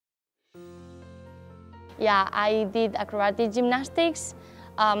Yeah, I did acrobatic gymnastics.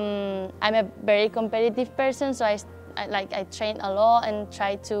 I'm a very competitive person, so I train a lot and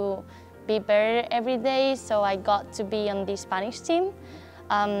try to be better every day. So I got to be on the Spanish team.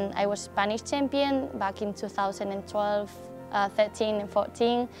 I was Spanish champion back in 2012, 13 and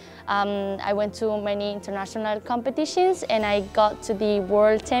 14. I went to many international competitions and I got to the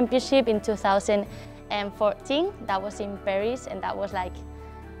World Championship in 2014. That was in Paris and that was like,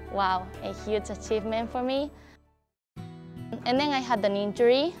 wow, a huge achievement for me. And then I had an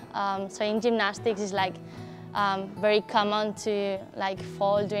injury. So in gymnastics it's like very common to like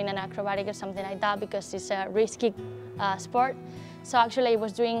fall doing an acrobatic or something like that because it's a risky sport. So actually I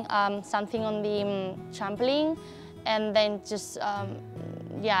was doing something on the trampoline and then just,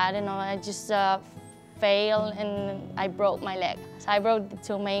 yeah, I don't know, I just failed and I broke my leg. So I broke the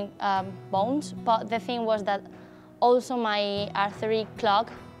two main bones, but the thing was that also my artery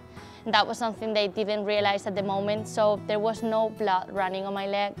clogged. And that was something they didn't realize at the moment, so there was no blood running on my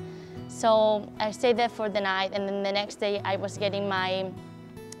leg. So I stayed there for the night and then the next day I was getting my,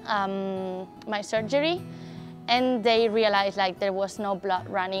 my surgery. And they realized like there was no blood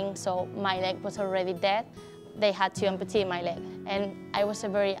running, so my leg was already dead. They had to amputate my leg. And I was a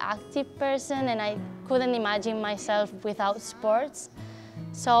very active person and I couldn't imagine myself without sports.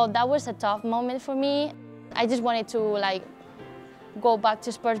 So that was a tough moment for me. I just wanted to like go back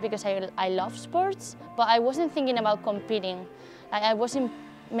to sports because I love sports, but I wasn't thinking about competing. I wasn't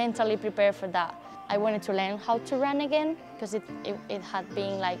mentally prepared for that. I wanted to learn how to run again because it had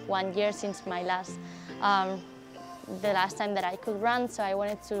been like 1 year since my last the last time that I could run, so I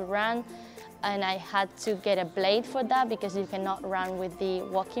wanted to run and I had to get a blade for that because you cannot run with the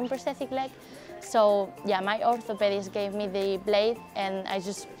walking prosthetic leg. So yeah, my orthopedist gave me the blade and I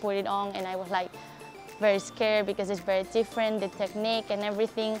just put it on and I was like very scared because it's very different, the technique and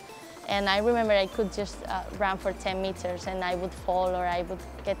everything. And I remember I could just run for 10 meters and I would fall or I would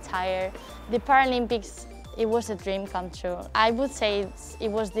get tired. The Paralympics, it was a dream come true. I would say it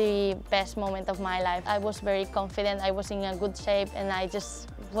was the best moment of my life. I was very confident, I was in a good shape and I just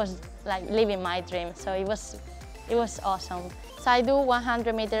was like living my dream. So it was awesome. So I do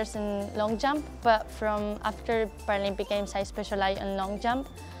 100 meters in long jump, but from after Paralympic Games I specialize in long jump.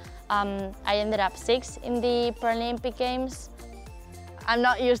 I ended up 6th in the Paralympic Games. I'm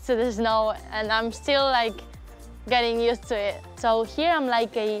not used to the snow and I'm still like getting used to it. So here I'm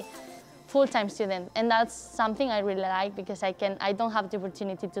like a full-time student and that's something I really like because I don't have the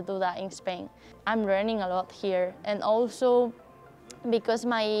opportunity to do that in Spain. I'm learning a lot here and also because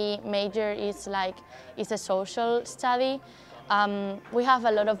my major is a social study, we have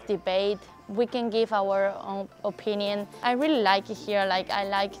a lot of debate. We can give our own opinion. I really like it here. I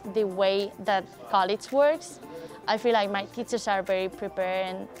like the way that college works. I feel like my teachers are very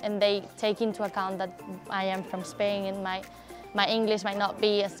prepared and they take into account that I am from Spain and my English might not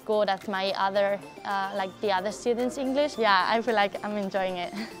be as good as my other, the other students' English. Yeah, I feel like I'm enjoying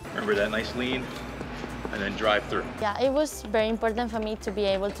it. Remember that nice lean and then drive through. Yeah, it was very important for me to be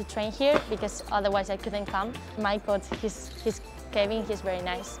able to train here because otherwise I couldn't come. My coach, Kevin, he's very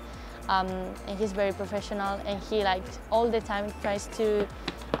nice. And he's very professional and he all the time tries to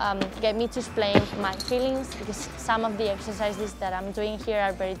get me to explain my feelings because some of the exercises that I'm doing here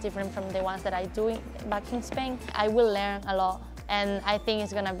are very different from the ones that I do back in Spain. I will learn a lot and I think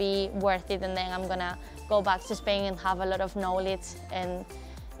it's gonna be worth it and then I'm gonna go back to Spain and have a lot of knowledge and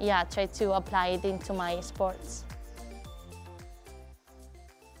yeah, try to apply it into my sports.